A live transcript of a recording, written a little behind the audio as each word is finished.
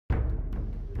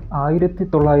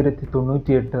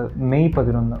1998 May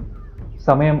 11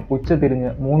 സമയം ഉച്ചതിരിഞ്ഞ്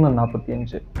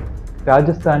 3:45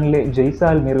 രാജസ്ഥാനിലെ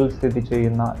ജയ്സാൽമീറിൽ സ്ഥിതി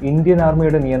ചെയ്യുന്ന ഇന്ത്യൻ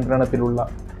ആർമിയുടെ നിയന്ത്രണത്തിലുള്ള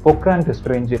പൊക്രാൻ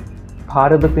ടെസ്റ്റ് റേഞ്ചിൽ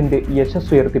ഭാരതത്തിന്റെ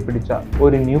യശസ് ഉയർത്തിപ്പിടിച്ച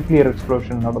ഒരു ന്യൂക്ലിയർ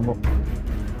എക്സ്പ്ലോഷൻ നടന്നു.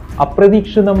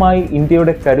 അപ്രതീക്ഷിതമായി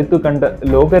ഇന്ത്യയുടെ കരുത്തു കണ്ട്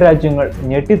ലോകരാജ്യങ്ങൾ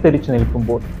ഞെട്ടിത്തെറിച്ചു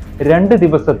നിൽക്കുമ്പോൾ 2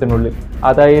 ദിവസത്തിനുള്ളിൽ,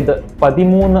 അതായത്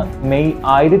 13 മെയ്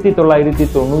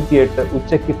 1998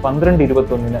 ഉച്ചയ്ക്ക്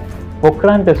 12:21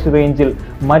 പൊക്രാൻ ടെസ്റ്റ് റേഞ്ചിൽ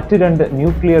മറ്റ് 2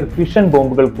 ന്യൂക്ലിയർ ഫിഷൻ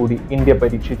ബോംബുകൾ കൂടി ഇന്ത്യ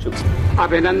പരീക്ഷിച്ചു.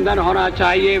 अभिनंदन होना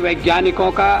चाहिए वैज्ञानिकों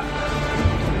का,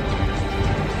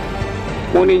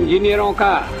 उन इंजीनियरों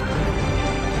का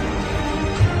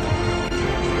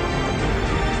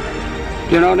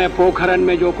जिन्होंने पोखरण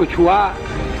में जो कुछ हुआ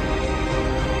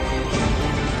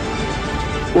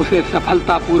उसे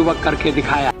सफलतापूर्वक करके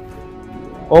दिखाया.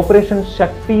 ഓപ്പറേഷൻ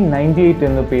ശക്തി 98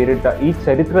 എന്ന് പേരിട്ട ഈ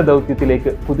ചരിത്ര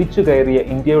ദൗത്യത്തിലേക്ക് കുതിച്ചു കയറിയ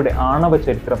ഇന്ത്യയുടെ ആണവ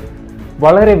ചരിത്രം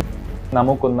വളരെ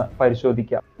നമുക്കൊന്ന്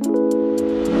പരിശോധിക്കാം.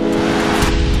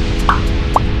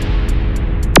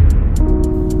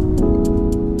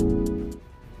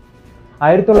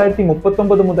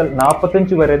 1939 മുതൽ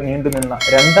 45 വരെ നീണ്ടുനിന്ന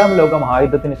രണ്ടാം ലോക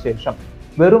മഹായുദ്ധത്തിന് ശേഷം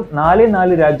വെറും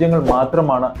 4 രാജ്യങ്ങൾ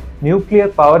മാത്രമാണ് ന്യൂക്ലിയർ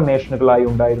പവർ നേഷനുകളായി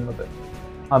ഉണ്ടായിരുന്നത്.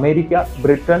 America,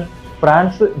 Britain,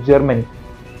 France, Germany.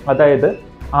 അതായത്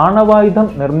ആണവായുധം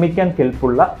നിർമ്മിക്കാൻ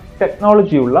കെൽപ്പുള്ള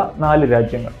ടെക്നോളജിയുള്ള 4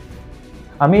 രാജ്യങ്ങൾ.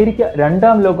 അമേരിക്ക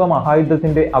രണ്ടാം ലോക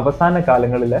മഹായുദ്ധത്തിന്റെ അവസാന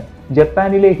കാലങ്ങളിൽ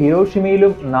ജപ്പാനിലെ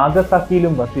ഹിരോഷിമയിലും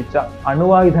നാഗസാക്കിയിലും വർഷിച്ച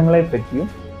അണുവായുധങ്ങളെ പറ്റിയും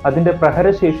അതിന്റെ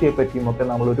പ്രഹരശേഷിയെ പറ്റിയും ഒക്കെ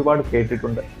നമ്മൾ ഒരുപാട്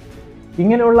കേട്ടിട്ടുണ്ട്.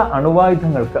 ഇങ്ങനെയുള്ള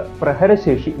അണുവായുധങ്ങൾക്ക്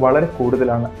പ്രഹരശേഷി വളരെ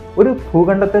കൂടുതലാണ്. ഒരു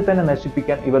ഭൂഖണ്ഡത്തെ തന്നെ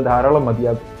നശിപ്പിക്കാൻ ഇവ ധാരാളം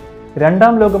മതിയാകും.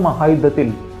 രണ്ടാം ലോക മഹായുദ്ധത്തിൽ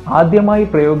ആദ്യമായി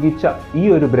പ്രയോഗിച്ച ഈ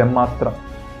ഒരു ബ്രഹ്മാസ്ത്രം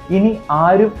ഇനി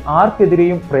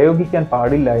ആർക്കെതിരെയും പ്രയോഗിക്കാൻ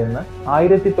പാടില്ല എന്ന്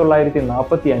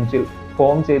 1945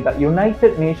 ഫോം ചെയ്ത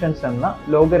യുണൈറ്റഡ് നേഷൻസ് എന്ന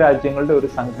ലോകരാജ്യങ്ങളുടെ ഒരു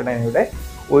സംഘടനയുടെ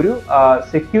ഒരു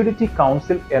സെക്യൂരിറ്റി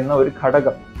കൗൺസിൽ എന്ന ഒരു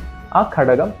ഘടകം, ആ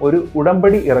ഘടകം ഒരു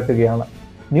ഉടമ്പടി ഇറക്കുകയാണ്.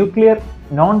 Nuclear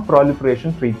non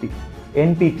proliferation treaty,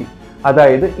 NPT.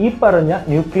 അതായത് ഈ പറഞ്ഞ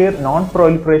ന്യൂക്ലിയർ നോൺ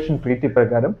പ്രോലിഫറേഷൻ ട്രീറ്റി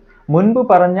പ്രകാരം മുൻപ്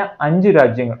പറഞ്ഞ 5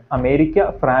 രാജ്യങ്ങൾ, അമേരിക്ക,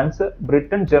 ഫ്രാൻസ്,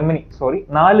 ബ്രിട്ടൻ, ജർമ്മനി,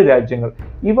 4 രാജ്യങ്ങൾ,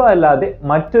 ഇവ അല്ലാതെ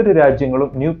മറ്റൊരു രാജ്യങ്ങളും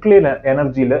ന്യൂക്ലിയർ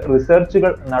എനർജിയിൽ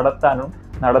റിസർച്ചുകൾ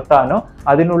നടത്താനോ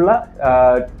അതിനുള്ള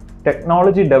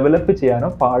ടെക്നോളജി ഡെവലപ്പ് ചെയ്യാനോ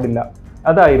പാടില്ല.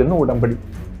 അതായിരുന്നു ഉടമ്പടി.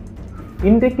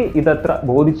 ഇന്ത്യക്ക് ഇതത്ര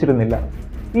ബോധിച്ചിരുന്നില്ല.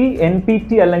 ഈ NPT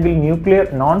അല്ലെങ്കിൽ ന്യൂക്ലിയർ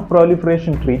നോൺ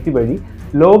പ്രോലിഫറേഷൻ ട്രീറ്റി വഴി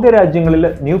ലോകരാജ്യങ്ങളിൽ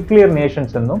ന്യൂക്ലിയർ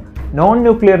നേഷൻസ് എന്നും നോൺ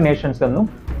ന്യൂക്ലിയർ നേഷൻസ് എന്നും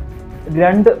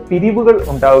 2 പിരിവുകൾ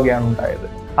ഉണ്ടാവുകയാണ് ഉണ്ടായത്.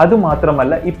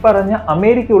 അതുമാത്രമല്ല, ഇപ്പറഞ്ഞ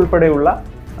അമേരിക്ക ഉൾപ്പെടെയുള്ള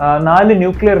 4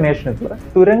 ന്യൂക്ലിയർ നേഷനുകൾ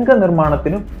തുരങ്ക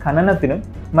നിർമ്മാണത്തിനും ഖനനത്തിനും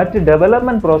മറ്റ്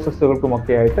ഡെവലപ്മെന്റ്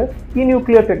പ്രോസസ്സുകൾക്കുമൊക്കെ ആയിട്ട് ഈ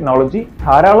ന്യൂക്ലിയർ ടെക്നോളജി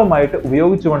ധാരാളമായിട്ട്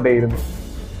ഉപയോഗിച്ചുകൊണ്ടേയിരുന്നു.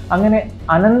 അങ്ങനെ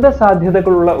അനന്ത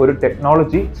സാധ്യതകളുള്ള ഒരു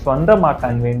ടെക്നോളജി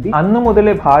സ്വന്തമാക്കാൻ വേണ്ടി അന്നു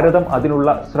മുതലേ ഭാരതം അതിനുള്ള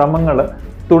ശ്രമങ്ങൾ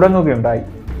തുടങ്ങുകയുണ്ടായി.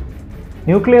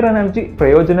 ന്യൂക്ലിയർ എനർജി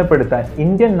പ്രയോജനപ്പെടുത്താൻ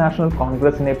ഇന്ത്യൻ നാഷണൽ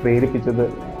കോൺഗ്രസിനെ പ്രേരിപ്പിച്ചത്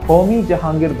ഹോമി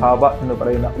ജഹാംഗീർ ഭാഭ എന്ന്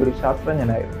പറയുന്ന ഒരു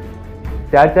ശാസ്ത്രജ്ഞനായിരുന്നു.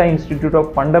 Tata institute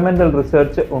of fundamental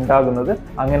research ഉണ്ടാകുന്നത്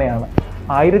അങ്ങനെയാണ്.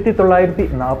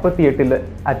 1948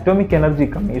 അറ്റോമിക് എനർജി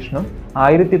കമ്മീഷനും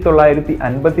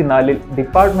 1954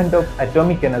 ഡിപ്പാർട്ട്മെന്റ് ഓഫ്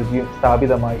അറ്റോമിക് എനർജിയും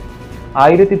സ്ഥാപിതമായി.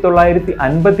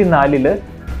 1954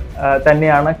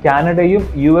 തന്നെയാണ് കാനഡയും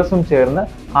US ചേർന്ന്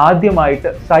ആദ്യമായിട്ട്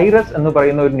സൈറസ് എന്ന്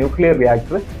പറയുന്ന ഒരു ന്യൂക്ലിയർ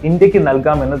റിയാക്ടർ ഇന്ത്യക്ക്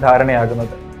നൽകാമെന്ന്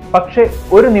ധാരണയാകുന്നത്. പക്ഷേ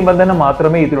ഒരു നിബന്ധന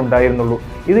മാത്രമേ ഇതിലുണ്ടായിരുന്നുള്ളൂ.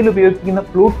 ഇതിൽ ഉപയോഗിക്കുന്ന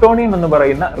പ്ലൂട്ടോണിയം എന്ന്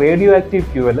പറയുന്ന റേഡിയോ ആക്റ്റീവ്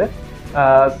ഫ്യൂവല്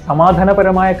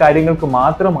സമാധാനപരമായ കാര്യങ്ങൾക്ക്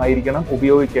മാത്രമായിരിക്കണം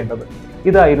ഉപയോഗിക്കേണ്ടത്.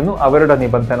 ഇതായിരുന്നു അവരുടെ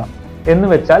നിബന്ധന. എന്ന്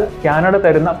വെച്ചാൽ കാനഡ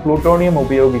തരുന്ന പ്ലൂട്ടോണിയം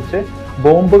ഉപയോഗിച്ച്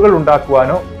ബോംബുകൾ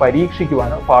ഉണ്ടാക്കുവാനോ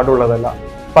പരീക്ഷിക്കുവാനോ പാടുള്ളതല്ല.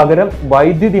 പകരം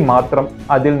വൈദ്യുതി മാത്രം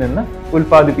അതിൽ നിന്ന്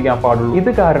ഉൽപ്പാദിപ്പിക്കാൻ പാടുള്ളൂ.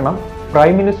 ഇത് കാരണം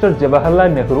പ്രൈം മിനിസ്റ്റർ ജവഹർലാൽ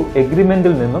നെഹ്റു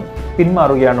എഗ്രിമെന്റിൽ നിന്നും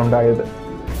പിന്മാറുകയാണ് ഉണ്ടായത്.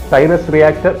 സൈറസ്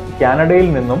റിയാക്ടർ കാനഡയിൽ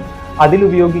നിന്നും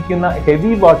അതിലുപയോഗിക്കുന്ന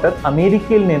ഹെവി വാട്ടർ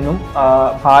അമേരിക്കയിൽ നിന്നും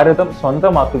ഭാരതം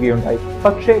സ്വന്തമാക്കുകയുണ്ടായി.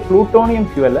 പക്ഷേ പ്ലൂട്ടോണിയം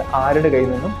ഫ്യൂവൽ ആരുടെ കയ്യിൽ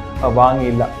നിന്നും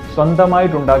വാങ്ങിയില്ല.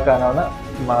 സ്വന്തമായിട്ടുണ്ടാക്കാനാണ്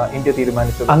ഇന്ത്യ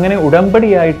തീരുമാനിച്ചത്. അങ്ങനെ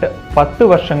ഉടമ്പടിയായിട്ട് 10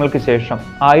 വർഷങ്ങൾക്ക് ശേഷം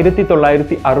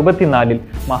 1964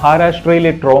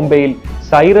 മഹാരാഷ്ട്രയിലെ ട്രോംബെയിൽ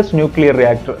സൈറസ് ന്യൂക്ലിയർ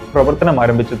റിയാക്ടർ പ്രവർത്തനം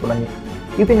ആരംഭിച്ചു തുടങ്ങി.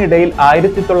 ഇതിനിടയിൽ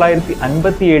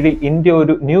 1957 ഇന്ത്യ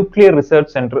ഒരു ന്യൂക്ലിയർ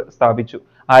റിസർച്ച് സെന്റർ സ്ഥാപിച്ചു.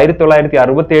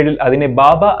 1967 അതിനെ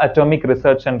ബാബ അറ്റോമിക്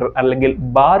റിസർച്ച് സെന്റർ അല്ലെങ്കിൽ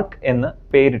ബാർക്ക് എന്ന്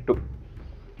പേരിട്ടു.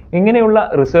 ഇങ്ങനെയുള്ള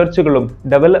റിസർച്ചുകളും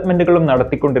ഡെവലപ്മെന്റുകളും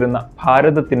നടത്തിക്കൊണ്ടിരുന്ന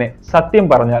ഭാരതത്തിനെ സത്യം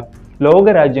പറഞ്ഞാൽ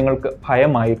ലോകരാജ്യങ്ങൾക്ക്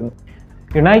ഭയമായിരുന്നു.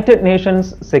 യുണൈറ്റഡ്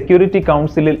നേഷൻസ് സെക്യൂരിറ്റി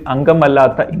കൗൺസിലിൽ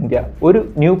അംഗമല്ലാത്ത ഇന്ത്യ ഒരു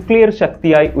ന്യൂക്ലിയർ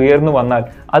ശക്തിയായി ഉയർന്നു വന്നാൽ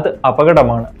അത്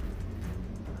അപകടമാണ്.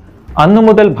 അന്നു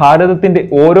മുതൽ ഭാരതത്തിന്റെ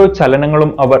ഓരോ ചലനങ്ങളും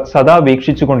അവർ സദാ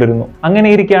വീക്ഷിച്ചുകൊണ്ടിരുന്നു.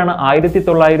 അങ്ങനെയിരിക്കെയാണ്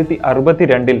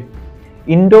 1962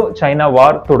 ഇൻഡോ ചൈന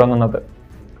വാർ തുടങ്ങുന്നത്.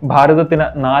 ഭാരതത്തിന്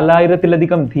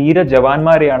 4000-ലധികം ധീര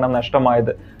ജവാന്മാരെയാണ്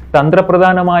നഷ്ടമായത്.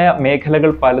 തന്ത്രപ്രധാനമായ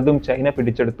മേഖലകൾ പലതും ചൈന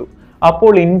പിടിച്ചെടുത്തു.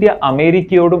 അപ്പോൾ ഇന്ത്യ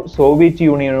അമേരിക്കയോടും സോവിയറ്റ്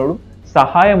യൂണിയനോടും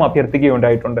സഹായം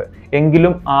അഭ്യർത്ഥിക്കുകയുണ്ടായിട്ടുണ്ട്.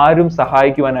 എങ്കിലും ആരും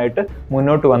സഹായിക്കുവാനായിട്ട്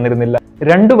മുന്നോട്ട് വന്നിരുന്നില്ല.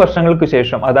 2 വർഷങ്ങൾക്ക്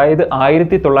ശേഷം, അതായത്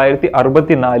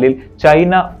 1964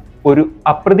 ചൈന ഒരു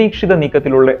അപ്രതീക്ഷിത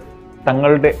നീക്കത്തിലൂടെ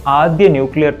തങ്ങളുടെ ആദ്യ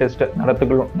ന്യൂക്ലിയർ ടെസ്റ്റ്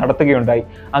നടത്തുകയുണ്ടായി.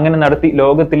 അങ്ങനെ നടത്തി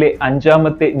ലോകത്തിലെ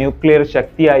 5ാമത്തെ ന്യൂക്ലിയർ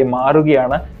ശക്തിയായി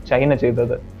മാറുകയാണ് ചൈന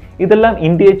ചെയ്തത്. ഇതെല്ലാം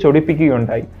ഇന്ത്യയെ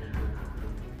ചൊടിപ്പിക്കുകയുണ്ടായി.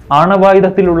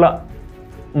 ആണവായുധത്തിലുള്ള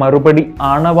മറുപടി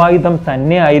ആണവായുധം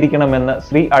തന്നെ ആയിരിക്കണമെന്ന്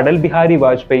ശ്രീ അടൽ ബിഹാരി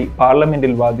വാജ്പേയി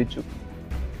പാർലമെന്റിൽ വാദിച്ചു.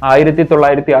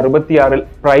 1966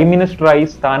 പ്രൈം മിനിസ്റ്ററായി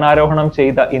സ്ഥാനാരോഹണം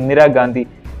ചെയ്ത ഇന്ദിരാഗാന്ധി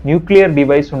ന്യൂക്ലിയർ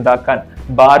ഡിവൈസ് ഉണ്ടാക്കാൻ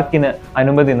ബാർക്കിന്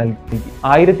അനുമതി നൽകി.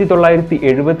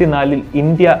 1974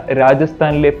 ഇന്ത്യ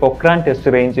രാജസ്ഥാനിലെ പൊഖ്രാൻ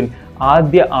ടെസ്റ്റ് റേഞ്ചിൽ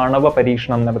ആദ്യ ആണവ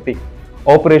പരീക്ഷണം നടത്തി.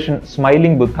 ഓപ്പറേഷൻ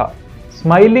സ്മൈലിംഗ് ബുദ്ധ.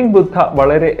 സ്മൈലിംഗ് ബുദ്ധ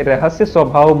വളരെ രഹസ്യ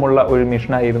സ്വഭാവമുള്ള ഒരു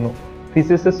മിഷനായിരുന്നു.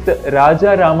 ഫിസിസിസ്റ്റ്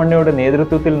രാജാ രാമണ്ണയുടെ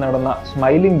നേതൃത്വത്തിൽ നടന്ന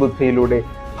സ്മൈലിംഗ് ബുദ്ധയിലൂടെ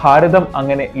ഭാരതം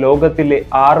അങ്ങനെ ലോകത്തിലെ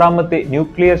 6ാമത്തെ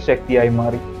ന്യൂക്ലിയർ ശക്തിയായി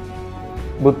മാറി.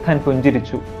 ബുദ്ധൻ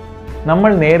പുഞ്ചിരിച്ചു.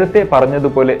 നമ്മൾ നേരത്തെ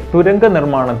പറഞ്ഞതുപോലെ തുരങ്ക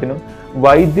നിർമ്മാണത്തിനും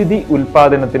വൈദ്യുതി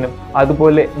ഉൽപാദനത്തിനും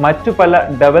അതുപോലെ മറ്റു പല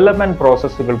ഡെവലപ്മെന്റ്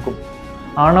പ്രോസസ്സുകൾക്കും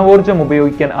ആണവോർജം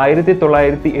ഉപയോഗിക്കാൻ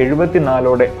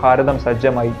 1974 ഭാരതം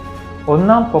സജ്ജമായി.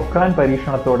 1ാം പൊഖ്രാൻ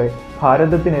പരീക്ഷണത്തോടെ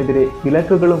ഭാരതത്തിനെതിരെ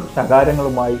വിലക്കുകളും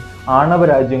ശകാരങ്ങളുമായി ആണവ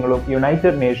രാജ്യങ്ങളും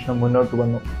യുണൈറ്റഡ് നേഷനും മുന്നോട്ട്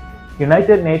വന്നു.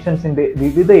 യുണൈറ്റഡ് നേഷൻസിന്റെ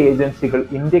വിവിധ ഏജൻസികൾ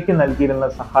ഇന്ത്യക്ക് നൽകിയിരുന്ന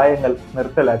സഹായങ്ങൾ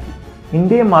നിർത്തലാക്കി.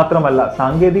 ഇന്ത്യയെ മാത്രമല്ല,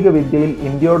 സാങ്കേതിക വിദ്യയിൽ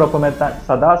ഇന്ത്യയോടൊപ്പമെത്താൻ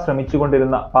സദാ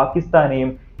ശ്രമിച്ചുകൊണ്ടിരുന്ന പാകിസ്ഥാനെയും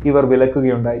ഇവർ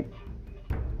വിലക്കുകയുണ്ടായി.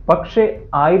 പക്ഷേ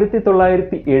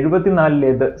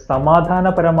 1974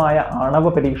 സമാധാനപരമായ ആണവ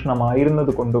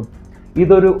പരീക്ഷണമായിരുന്നതുകൊണ്ടും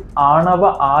ഇതൊരു ആണവ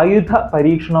ആയുധ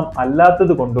പരീക്ഷണം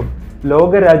അല്ലാത്തതുകൊണ്ടും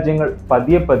ലോകരാജ്യങ്ങൾ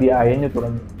പതിയെ അയഞ്ഞു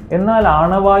തുടങ്ങി. എന്നാൽ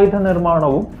ആണവായുധ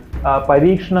നിർമ്മാണവും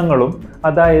പരീക്ഷണങ്ങളും,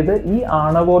 അതായത് ഈ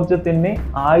ആണവോർജത്തിനെ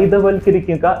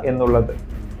ആയുധവൽക്കരിക്കുക എന്നുള്ളത്,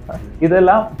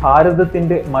 ഇതെല്ലാം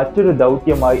ഭാരതത്തിന്റെ മറ്റൊരു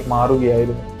ദൗത്യമായി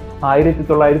മാറുകയായിരുന്നു.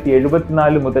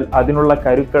 1974 മുതൽ അതിനുള്ള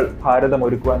കരുക്കൾ ഭാരതം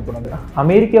ഒരുക്കുവാൻ തുടങ്ങി.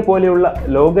 അമേരിക്ക പോലെയുള്ള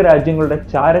ലോകരാജ്യങ്ങളുടെ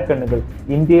ചാരക്കണ്ണുകൾ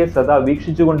ഇന്ത്യയെ സദാ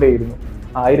വീക്ഷിച്ചുകൊണ്ടേയിരുന്നു.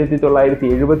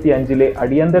 1975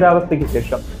 അടിയന്തരാവസ്ഥയ്ക്ക്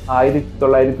ശേഷം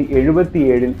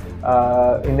 1977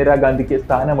 ഇന്ദിരാഗാന്ധിക്ക്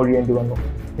സ്ഥാനമൊഴിയേണ്ടി വന്നു.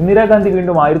 ഇന്ദിരാഗാന്ധി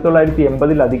വീണ്ടും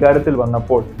 1980 അധികാരത്തിൽ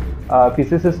വന്നപ്പോൾ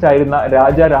ഫിസിസിസ്റ്റ് ആയിരുന്ന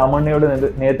രാജാ രാമണ്ണയുടെ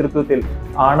നേതൃത്വത്തിൽ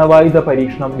ആണവായുധ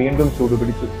പരീക്ഷണം വീണ്ടും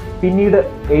ചൂടുപിടിച്ചു. പിന്നീട്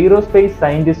എയ്റോസ്പേസ്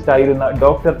സയന്റിസ്റ്റ് ആയിരുന്ന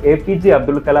ഡോക്ടർ APJ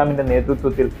അബ്ദുൽ കലാമിന്റെ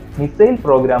നേതൃത്വത്തിൽ മിസൈൽ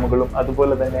പ്രോഗ്രാമുകളും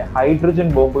അതുപോലെ തന്നെ ഹൈഡ്രജൻ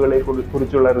ബോംബുകളെ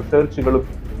കുറിച്ചുള്ള റിസർച്ചുകളും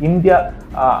ഇന്ത്യ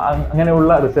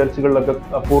അങ്ങനെയുള്ള റിസർച്ചുകളിലൊക്കെ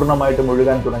പൂർണ്ണമായിട്ട്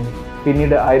മുഴുകാൻ തുടങ്ങി.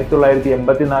 പിന്നീട്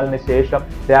 1984 ശേഷം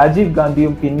രാജീവ്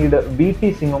ഗാന്ധിയും പിന്നീട് VP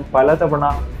സിംഗും പലതവണ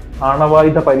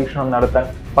ആണവായുധ പരീക്ഷണം നടത്താൻ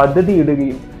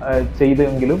പദ്ധതിയിടുകയും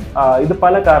ചെയ്തെങ്കിലും ഇത്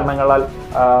പല കാരണങ്ങളാൽ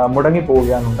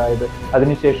മുടങ്ങിപ്പോവുകയാണ് ഉണ്ടായത്.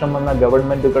 അതിനുശേഷം വന്ന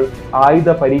ഗവൺമെന്റുകൾ ആയുധ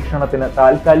പരീക്ഷണത്തിന്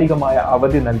താൽക്കാലികമായ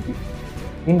അവധി നൽകി.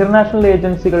 ഇന്റർനാഷണൽ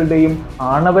ഏജൻസികളുടെയും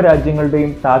ആണവ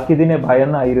രാജ്യങ്ങളുടെയും താക്കീതിനെ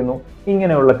ഭയന്നായിരുന്നു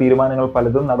ഇങ്ങനെയുള്ള തീരുമാനങ്ങൾ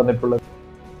പലതും നടന്നിട്ടുള്ളത്.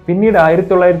 പിന്നീട്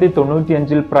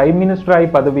 1995 പ്രൈം മിനിസ്റ്ററായി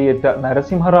പദവിയേറ്റ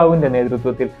നരസിംഹറാവുവിന്റെ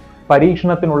നേതൃത്വത്തിൽ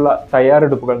പരീക്ഷണത്തിനുള്ള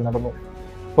തയ്യാറെടുപ്പുകൾ നടന്നു.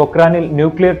 പൊഖ്രാനിൽ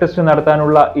ന്യൂക്ലിയർ ടെസ്റ്റ്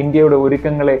നടത്താനുള്ള ഇന്ത്യയുടെ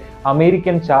ഒരുക്കങ്ങളെ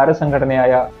അമേരിക്കൻ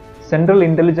ചാരസംഘടനയായ സെൻട്രൽ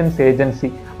ഇന്റലിജൻസ് ഏജൻസി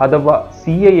അഥവാ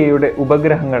CIA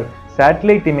ഉപഗ്രഹങ്ങൾ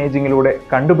സാറ്റലൈറ്റ് ഇമേജിങ്ങിലൂടെ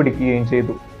കണ്ടുപിടിക്കുകയും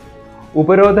ചെയ്തു.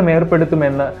 ഉപരോധം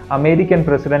ഏർപ്പെടുത്തുമെന്ന് അമേരിക്കൻ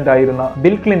പ്രസിഡന്റ് ആയിരുന്ന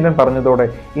bill Clinton പറഞ്ഞതോടെ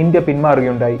India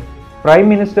പിന്മാറുകയുണ്ടായി. Prime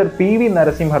minister PV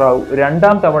Narasimha Rao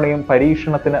 2ാം തവണയും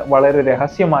പരീക്ഷണത്തിന് വളരെ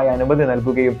രഹസ്യമായ അനുമതി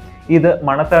നൽകുകയും ഇത്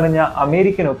മണത്തറിഞ്ഞ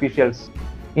അമേരിക്കൻ ഒഫീഷ്യൽസ്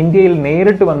ഇന്ത്യയിൽ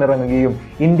നേരിട്ട് വന്നിറങ്ങുകയും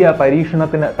ഇന്ത്യ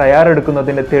പരീക്ഷണത്തിന്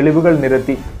തയ്യാറെടുക്കുന്നതിന്റെ തെളിവുകൾ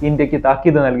നിരത്തി ഇന്ത്യക്ക്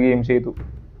താക്കീത് നൽകുകയും ചെയ്തു.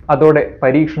 അതോടെ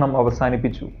പരീക്ഷണം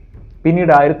അവസാനിപ്പിച്ചു.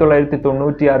 പിന്നീട്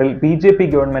 1996 BJP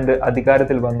ഗവൺമെന്റ്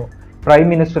അധികാരത്തിൽ വന്നു. പ്രൈം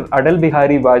മിനിസ്റ്റർ അടൽ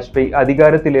ബിഹാരി വാജ്പേയി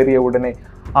അധികാരത്തിലേറിയ ഉടനെ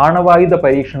ആണവായുധ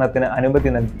പരീക്ഷണത്തിന്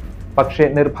അനുമതി നൽകി. പക്ഷേ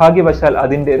നിർഭാഗ്യവശാൽ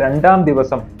അതിന്റെ 2ാം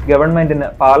ദിവസം ഗവൺമെന്റിന്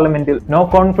പാർലമെന്റിൽ നോ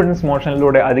കോൺഫിഡൻസ്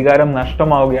മോഷനിലൂടെ അധികാരം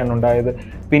നഷ്ടമാവുകയാണ് ഉണ്ടായത്.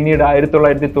 പിന്നീട്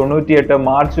 1998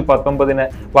 മാർച്ച് 19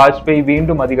 വാജ്പേയി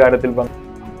വീണ്ടും അധികാരത്തിൽ വന്നു.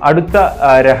 അടുത്ത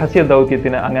രഹസ്യ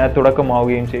ദൗത്യത്തിന് അങ്ങനെ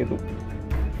തുടക്കമാവുകയും ചെയ്തു.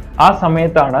 ആ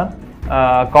സമയത്താണ്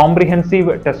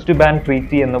കോംപ്രിഹെൻസീവ് ടെസ്റ്റ് ബാൻ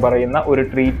ട്രീറ്റി എന്ന് പറയുന്ന ഒരു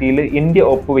ട്രീറ്റിയിൽ ഇന്ത്യ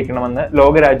ഒപ്പുവെക്കണമെന്ന്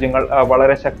ലോകരാജ്യങ്ങൾ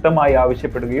വളരെ ശക്തമായി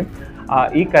ആവശ്യപ്പെടുകയും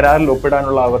ഈ കരാറിൽ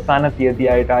ഒപ്പിടാനുള്ള അവസാന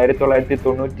തീയതിയായിട്ട്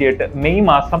 1998 മെയ്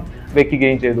മാസം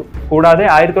വെക്കുകയും ചെയ്തു. കൂടാതെ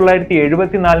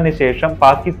 1974 ശേഷം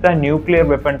പാകിസ്ഥാൻ ന്യൂക്ലിയർ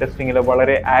വെപ്പൺ ടെസ്റ്റിംഗിൽ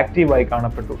വളരെ ആക്റ്റീവായി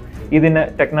കാണപ്പെട്ടു. ഇതിന്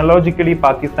ടെക്നോളജിക്കലി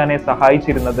പാകിസ്ഥാനെ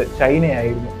സഹായിച്ചിരുന്നത്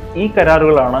ചൈനയായിരുന്നു. ഈ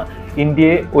കരാറുകളാണ്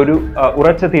ഇന്ത്യയെ ഒരു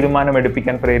ഉറച്ച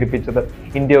തീരുമാനമെടുപ്പിക്കാൻ പ്രേരിപ്പിച്ചത്.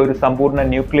 ഇന്ത്യ ഒരു സമ്പൂർണ്ണ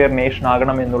ന്യൂക്ലിയർ നേഷൻ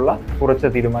ആകണമെന്നുള്ള ഉറച്ച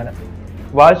തീരുമാനം.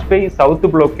 വാജ്പേയി സൗത്ത്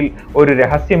ബ്ലോക്കിൽ ഒരു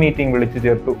രഹസ്യ മീറ്റിംഗ് വിളിച്ചു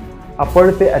ചേർത്തു.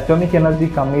 അപ്പോഴത്തെ atomic energy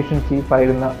commission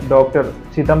ചീഫായിരുന്ന doctor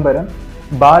Chidambaram,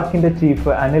 ബാർക്കിന്റെ chief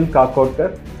Anil കാക്കോട്കർ,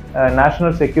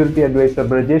 national security adviser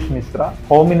Brajesh Mishra,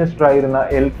 home minister ആയിരുന്ന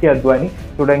LK അദ്വാനി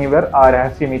തുടങ്ങിയവർ ആ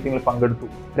രഹസ്യ മീറ്റിംഗിൽ പങ്കെടുത്തു.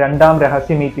 രണ്ടാം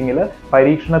രഹസ്യ മീറ്റിംഗിൽ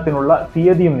പരീക്ഷണത്തിനുള്ള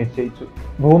തീയതിയും നിശ്ചയിച്ചു.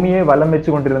 ഭൂമിയെ വലം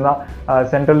വെച്ചുകൊണ്ടിരുന്ന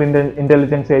സെൻട്രൽ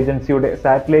ഇന്റലിജൻസ് ഏജൻസിയുടെ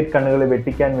സാറ്റലൈറ്റ് കണ്ണുകളെ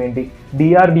വെട്ടിക്കാൻ വേണ്ടി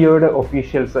DRDOയുടെ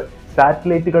ഒഫീഷ്യൽസ്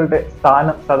സാറ്റലൈറ്റുകളുടെ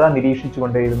സ്ഥാനം സദാ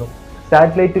നിരീക്ഷിച്ചുകൊണ്ടേയിരുന്നു.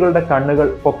 സാറ്റലൈറ്റുകളുടെ കണ്ണുകൾ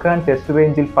പൊഖ്രാൻ ടെസ്റ്റ്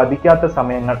റേഞ്ചിൽ പതിക്കാത്ത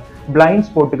സമയങ്ങൾ ബ്ലൈൻഡ്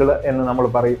സ്പോട്ടുകൾ എന്ന് നമ്മൾ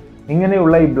പറയും.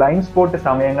 ഇങ്ങനെയുള്ള ഈ ബ്ലൈൻഡ് സ്പോട്ട്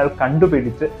സമയങ്ങൾ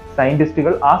കണ്ടുപിടിച്ച്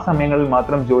സയന്റിസ്റ്റുകൾ ആ സമയങ്ങളിൽ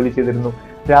മാത്രം ജോലി ചെയ്തിരുന്നു.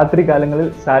 രാത്രികാലങ്ങളിൽ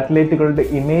സാറ്റലൈറ്റുകളുടെ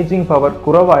ഇമേജിംഗ് പവർ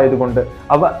കുറവായതുകൊണ്ട്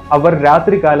അവർ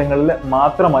രാത്രികാലങ്ങളിൽ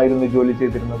മാത്രമായിരുന്നു ജോലി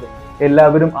ചെയ്തിരുന്നത്.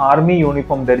 എല്ലാവരും ആർമി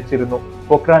യൂണിഫോം ധരിച്ചിരുന്നു.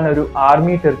 പൊഖ്രാൻ ഒരു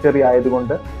ആർമി ടെറിട്ടറി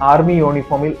ആയതുകൊണ്ട് ആർമി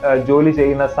യൂണിഫോമിൽ ജോലി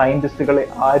ചെയ്യുന്ന സയന്റിസ്റ്റുകളെ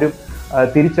ആരും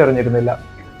തിരിച്ചറിഞ്ഞിരുന്നില്ല.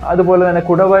 അതുപോലെ തന്നെ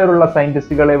കുടവയറുള്ള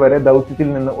സയന്റിസ്റ്റുകളെ വരെ ദൗത്യത്തിൽ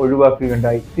നിന്ന്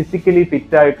ഒഴിവാക്കുകയുണ്ടായി. ഫിസിക്കലി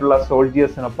ഫിറ്റ് ആയിട്ടുള്ള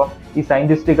സോൾജിയേഴ്സിനൊപ്പം ഈ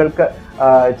സയന്റിസ്റ്റുകൾക്ക്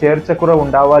ചേർച്ചക്കുറവ്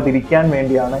ഉണ്ടാവാതിരിക്കാൻ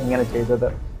വേണ്ടിയാണ് ഇങ്ങനെ ചെയ്തത്.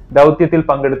 ദൗത്യത്തിൽ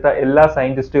പങ്കെടുത്ത എല്ലാ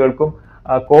സയന്റിസ്റ്റുകൾക്കും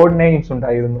കോഡ് നെയിംസ്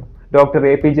ഉണ്ടായിരുന്നു. Doctor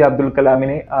APJ Abdul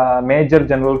കലാമിനെ major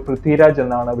general Prithviraj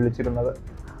എന്നാണ് വിളിച്ചിരുന്നത്.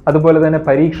 അതുപോലെ തന്നെ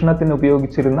പരീക്ഷണത്തിന്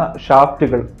ഉപയോഗിച്ചിരുന്ന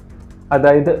ഷാഫ്റ്റുകൾ,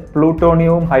 അതായത്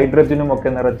പ്ലൂട്ടോണിയവും ഹൈഡ്രജനും ഒക്കെ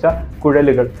നിറച്ച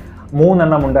കുഴലുകൾ 3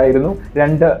 എണ്ണം ഉണ്ടായിരുന്നു.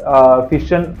 2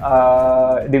 ഫിഷൻ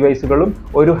ഡിവൈസുകളും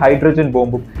ഒരു ഹൈഡ്രജൻ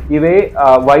ബോംബും. ഇവയെ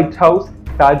വൈറ്റ് ഹൗസ്,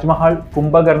 താജ്മഹൽ,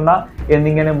 കുംഭകർണ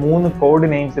എന്നിങ്ങനെ 3 കോഡ്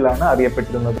നെയിംസിലാണ്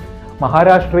അറിയപ്പെട്ടിരുന്നത്.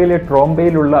 മഹാരാഷ്ട്രയിലെ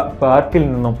ട്രോംബയിലുള്ള പാർക്കിൽ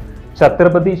നിന്നും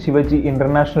ഛത്രപതി ശിവജി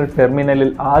ഇന്റർനാഷണൽ ടെർമിനലിൽ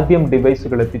ആദ്യം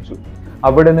ഡിവൈസുകൾ എത്തിച്ചു.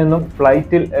 അവിടെ നിന്നും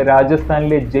ഫ്ലൈറ്റിൽ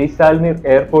രാജസ്ഥാനിലെ ജയ്സാൽമീർ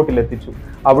എയർപോർട്ടിൽ എത്തിച്ചു.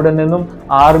 അവിടെ നിന്നും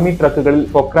ആർമി ട്രക്കുകളിൽ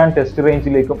പൊഖ്രാൻ ടെസ്റ്റ്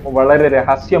റേഞ്ചിലേക്കും വളരെ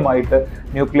രഹസ്യമായിട്ട്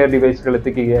ന്യൂക്ലിയർ ഡിവൈസുകൾ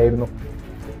എത്തിക്കുകയായിരുന്നു.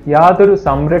 യാതൊരു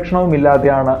സംരക്ഷണവും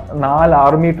ഇല്ലാതെയാണ് 4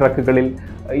 ആർമി ട്രക്കുകളിൽ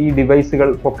ഈ ഡിവൈസുകൾ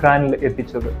പൊഖ്രാനിൽ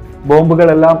എത്തിച്ചത്.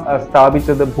 ബോംബുകളെല്ലാം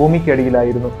സ്ഥാപിച്ചത്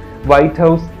ഭൂമിക്കടിയിലായിരുന്നു. White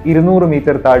house 200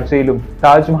 metre താഴ്ചയിലും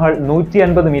Taj Mahal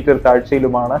 150 metre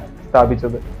താഴ്ചയിലുമാണ്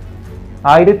സ്ഥാപിച്ചത്.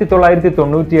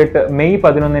 1998 മെയ്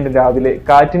 11 രാവിലെ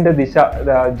കാറ്റിന്റെ ദിശ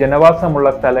ജനവാസമുള്ള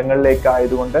സ്ഥലങ്ങളിലേക്ക്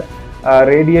ആയതുകൊണ്ട്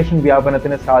റേഡിയേഷൻ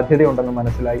വ്യാപനത്തിന് സാധ്യതയുണ്ടെന്ന്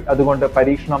മനസ്സിലായി. അതുകൊണ്ട്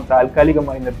പരീക്ഷണം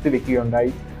താൽക്കാലികമായി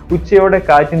നിർത്തിവെക്കുകയുണ്ടായി. ഉച്ചയോടെ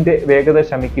കാറ്റിന്റെ വേഗത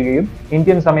ശമിക്കുകയും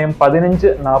ഇന്ത്യൻ സമയം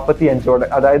 15:45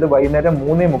 അതായത് വൈകുന്നേരം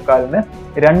 3:45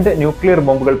 2 ന്യൂക്ലിയർ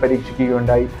ബോംബുകൾ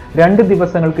പരീക്ഷിക്കുകയുണ്ടായി. 2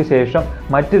 ദിവസങ്ങൾക്ക് ശേഷം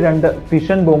മറ്റ് 2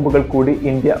 ഫിഷൻ ബോംബുകൾ കൂടി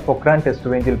ഇന്ത്യ പൊഖ്രാൻ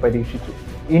ടെസ്റ്റ് റേഞ്ചിൽ പരീക്ഷിച്ചു.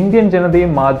 ഇന്ത്യൻ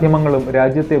ജനതയും മാധ്യമങ്ങളും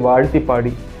രാജ്യത്തെ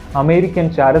വാഴ്ത്തിപ്പാടി. അമേരിക്കൻ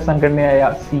ചാരസംഘടനയായ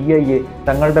CIA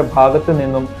തങ്ങളുടെ ഭാഗത്തു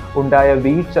നിന്നും ഉണ്ടായ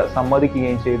വീഴ്ച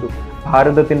സമ്മതിക്കുകയും ചെയ്തു.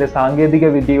 ഭാരതത്തിന്റെ സാങ്കേതിക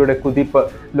വിദ്യയുടെ കുതിപ്പ്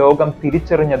ലോകം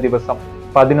തിരിച്ചറിഞ്ഞ ദിവസം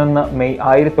 11 മെയ്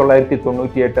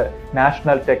 1998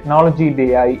 നാഷണൽ ടെക്നോളജി ഡേ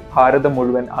ആയി ഭാരതം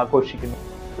മുഴുവൻ ആഘോഷിക്കുന്നു.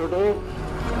 Today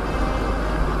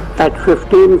at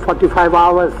 15:45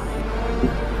 hours,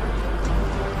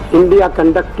 India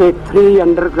conducted 3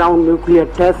 underground nuclear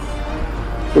tests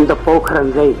in the Pokhran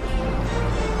range.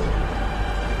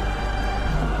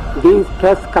 These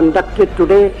tests conducted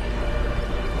today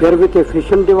were with a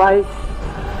fission device,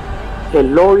 a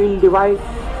low yield device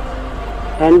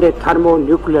and a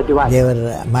thermonuclear device. They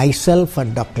were myself and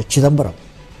Dr. Chidambaram.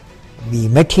 We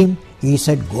met him. He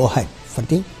said, "Go ahead for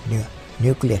the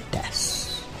nuclear tests."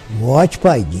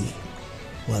 Vajpayee ji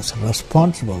was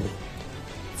responsible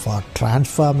for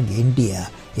transforming India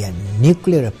a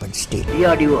nuclear weapon state.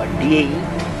 DRDO and DAE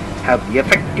have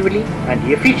effectively and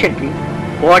efficiently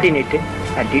coordinated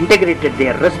and integrated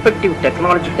their respective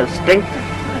technological strength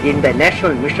in the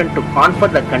national mission to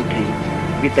confront the country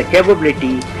with the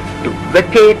capability to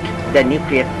vacate the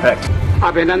nuclear threat.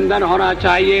 अभिनंदन होना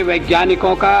चाहिए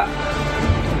वैज्ञानिकों का,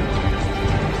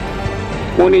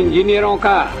 उन इंजीनियरों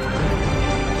का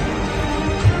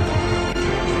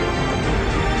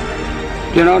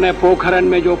जिन्होंने पोखरण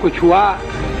में जो कुछ हुआ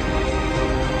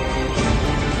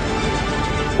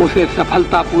उसे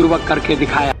सफलतापूर्वक करके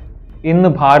दिखाया. ഇന്ന്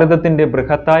ഭാരതത്തിന്റെ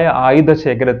ബൃഹത്തായ ആയുധ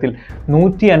ശേഖരത്തിൽ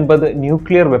 150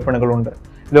 ന്യൂക്ലിയർ വെപ്പണുകളുണ്ട്.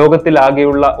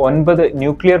 ലോകത്തിലാകെയുള്ള 9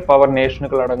 ന്യൂക്ലിയർ പവർ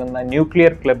നേഷനുകൾ അടങ്ങുന്ന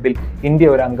ന്യൂക്ലിയർ ക്ലബിൽ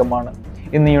ഇന്ത്യ ഒരു അംഗമാണ്.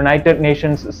 ഇന്ന് യുണൈറ്റഡ്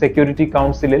നേഷൻസ് സെക്യൂരിറ്റി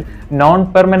കൗൺസിലിൽ നോൺ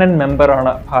പെർമനന്റ്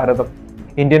മെമ്പറാണ് ഭാരതം.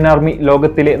 ഇന്ത്യൻ ആർമി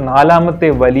ലോകത്തിലെ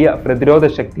 4ാമത്തെ വലിയ പ്രതിരോധ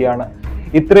ശക്തിയാണ്.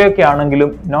 ഇത്രയൊക്കെ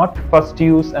ആണെങ്കിലും നോട്ട്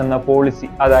ഫസ്റ്റ് യൂസ് എന്ന പോളിസി,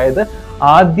 അതായത്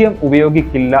ആദ്യം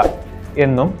ഉപയോഗിക്കില്ല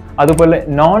എന്നും അതുപോലെ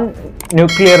നോൺ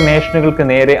ന്യൂക്ലിയർ നേഷനുകൾക്ക്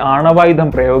നേരെ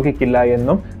ആണവായുധം പ്രയോഗിക്കില്ല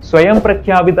എന്നും സ്വയം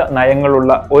പ്രഖ്യാപിത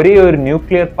നയങ്ങളുള്ള ഒരേ ഒരു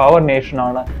ന്യൂക്ലിയർ പവർ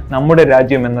നേഷനാണ് നമ്മുടെ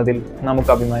രാജ്യം എന്നതിൽ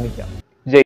നമുക്ക് അഭിമാനിക്കാം.